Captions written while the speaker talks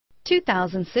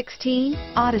2016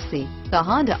 Odyssey. The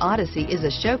Honda Odyssey is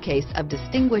a showcase of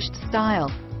distinguished style,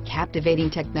 captivating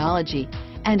technology,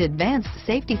 and advanced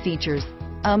safety features.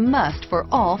 A must for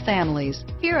all families.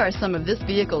 Here are some of this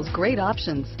vehicle's great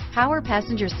options: power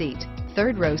passenger seat,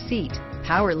 third row seat,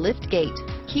 power lift gate,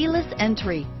 keyless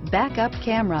entry, backup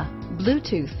camera,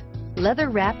 Bluetooth, leather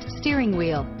wrapped steering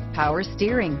wheel, power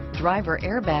steering, driver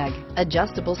airbag,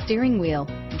 adjustable steering wheel,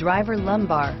 driver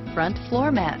lumbar, front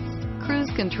floor mats,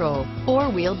 cruise control,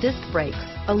 four-wheel disc brakes,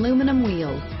 aluminum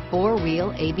wheels,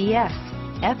 four-wheel ABS,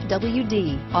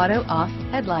 FWD, auto-off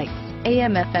headlights,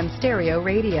 AM/FM stereo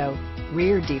radio,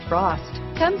 rear defrost.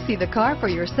 Come see the car for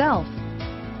yourself.